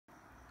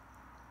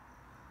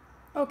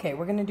Okay,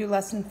 we're going to do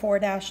lesson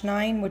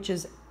 4-9, which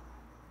is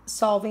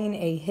solving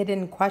a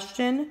hidden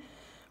question,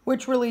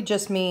 which really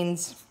just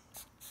means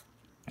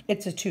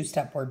it's a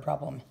two-step word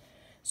problem.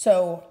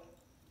 So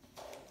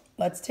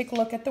let's take a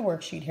look at the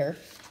worksheet here.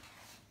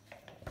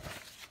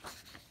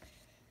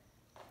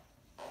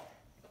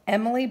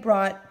 Emily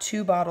brought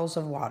 2 bottles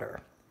of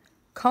water.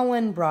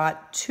 Cullen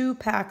brought 2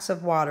 packs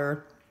of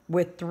water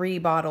with 3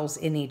 bottles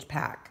in each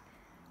pack.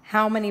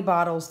 How many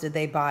bottles did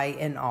they buy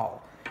in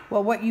all?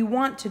 Well, what you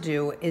want to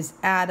do is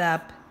add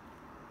up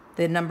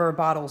the number of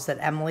bottles that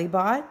Emily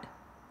bought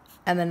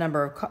and the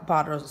number of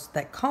bottles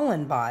that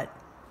Cullen bought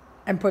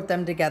and put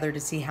them together to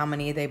see how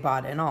many they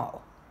bought in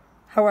all.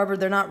 However,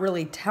 they're not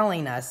really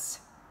telling us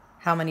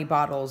how many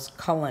bottles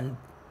Cullen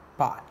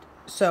bought.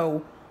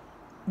 So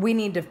we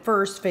need to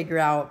first figure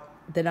out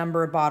the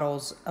number of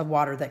bottles of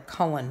water that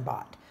Cullen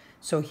bought.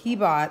 So he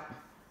bought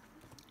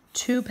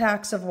 2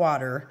 packs of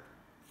water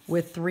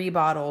with 3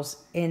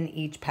 bottles in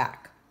each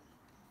pack.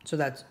 So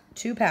that's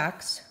 2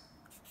 packs,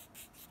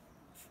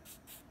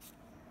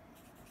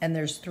 and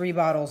there's 3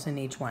 bottles in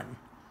each one.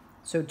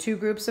 So 2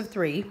 groups of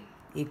 3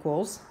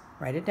 equals,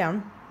 write it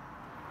down.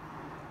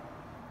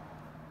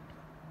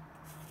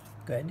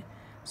 Good.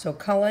 So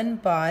Cullen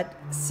bought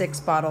 6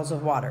 bottles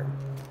of water.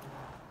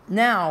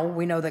 Now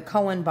we know that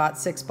Cullen bought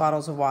 6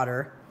 bottles of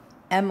water.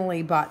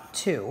 Emily bought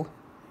 2.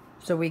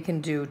 So we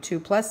can do 2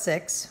 plus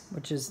 6,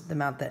 which is the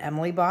amount that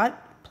Emily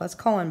bought, plus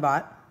Cullen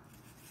bought.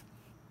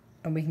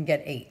 And we can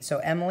get 8. So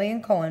Emily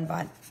and Cullen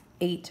bought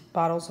 8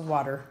 bottles of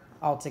water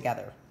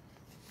altogether.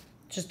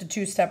 Just a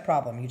 2-step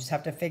problem. You just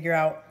have to figure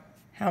out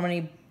how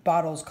many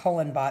bottles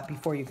Cullen bought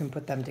before you can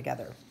put them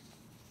together.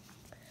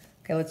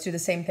 Okay, let's do the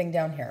same thing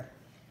down here.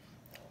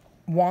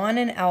 Juan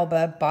and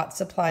Alba bought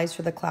supplies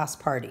for the class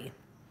party.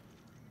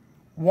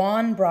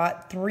 Juan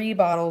brought 3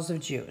 bottles of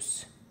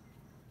juice.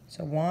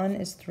 So Juan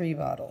is 3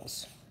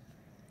 bottles.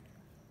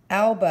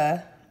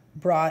 Alba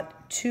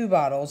brought 2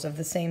 bottles of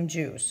the same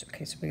juice.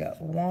 Okay, so we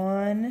got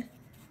 1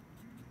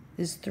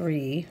 is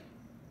 3.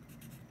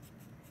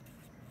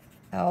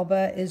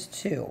 Alba is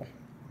 2.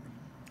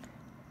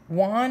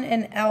 Juan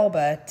and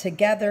Alba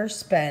together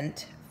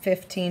spent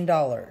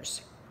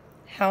 $15.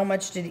 How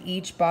much did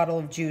each bottle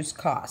of juice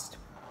cost?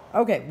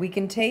 Okay, we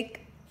can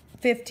take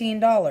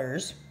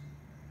 $15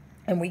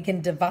 and we can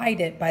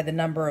divide it by the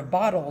number of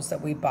bottles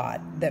that we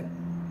bought that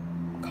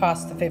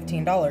cost the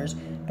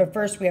 $15. But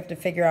first we have to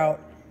figure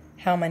out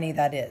how many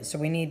that is. So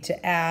we need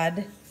to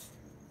add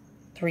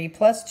 3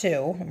 plus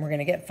 2, and we're going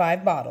to get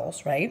 5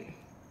 bottles, right?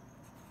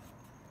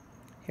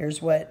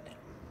 Here's what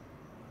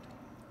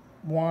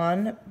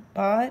Juan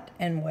bought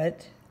and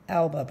what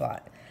Alba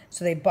bought.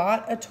 So they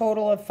bought a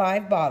total of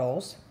 5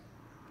 bottles,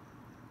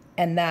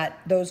 and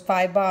those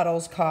 5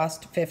 bottles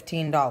cost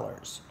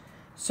 $15.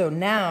 So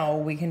now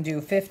we can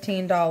do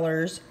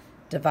 $15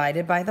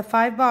 divided by the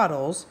 5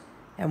 bottles,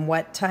 and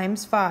what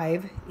times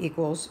 5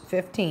 equals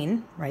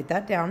 15? Write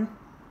that down.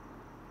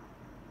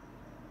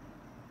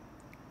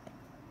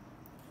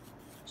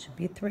 Should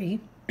be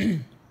 3. So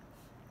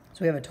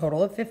we have a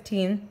total of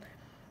 15.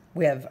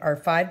 We have our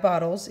 5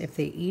 bottles. If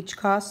they each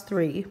cost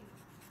 3,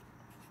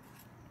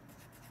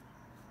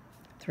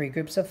 3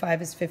 groups of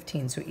 5 is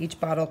 15. So each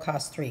bottle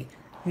costs 3.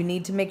 You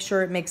need to make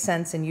sure it makes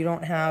sense and you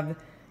don't have,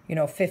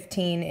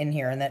 15 in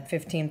here and that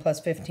 15 plus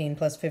 15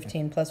 plus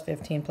 15 plus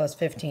 15 plus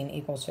 15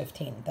 equals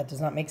 15. That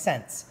does not make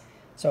sense.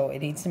 So it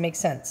needs to make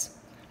sense.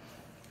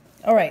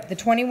 All right, the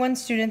 21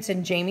 students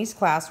in Jamie's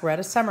class were at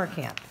a summer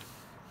camp.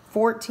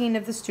 14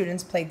 of the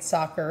students played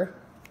soccer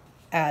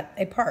at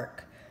a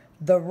park.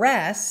 The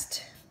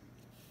rest,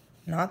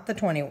 not the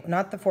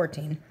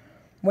 14,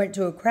 went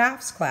to a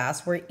crafts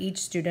class where each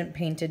student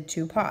painted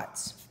 2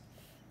 pots.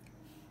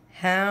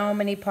 How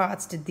many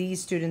pots did these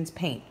students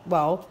paint?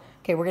 Well,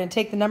 okay, we're going to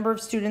take the number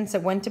of students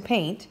that went to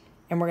paint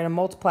and we're going to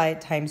multiply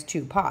it times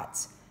 2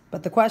 pots.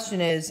 But the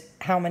question is,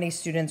 how many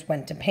students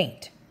went to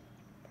paint?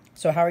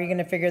 So how are you going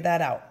to figure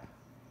that out?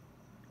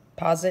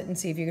 Pause it and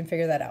see if you can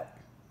figure that out.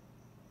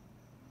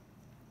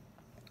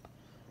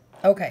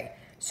 Okay,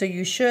 so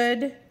you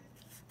should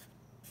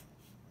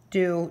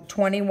do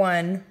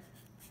 21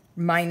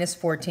 minus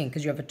 14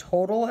 because you have a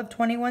total of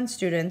 21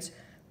 students.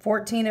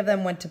 14 of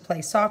them went to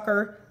play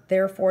soccer.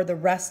 Therefore, the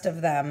rest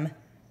of them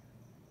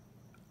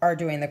are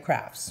doing the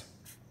crafts.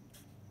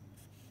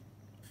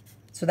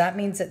 So that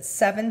means that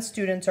 7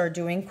 students are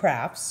doing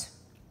crafts.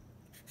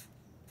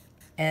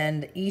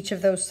 And each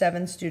of those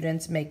 7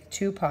 students make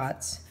 2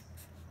 pots.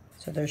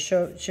 So there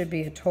should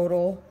be a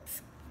total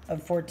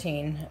of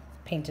 14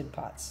 painted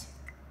pots.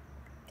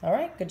 All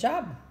right, good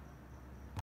job.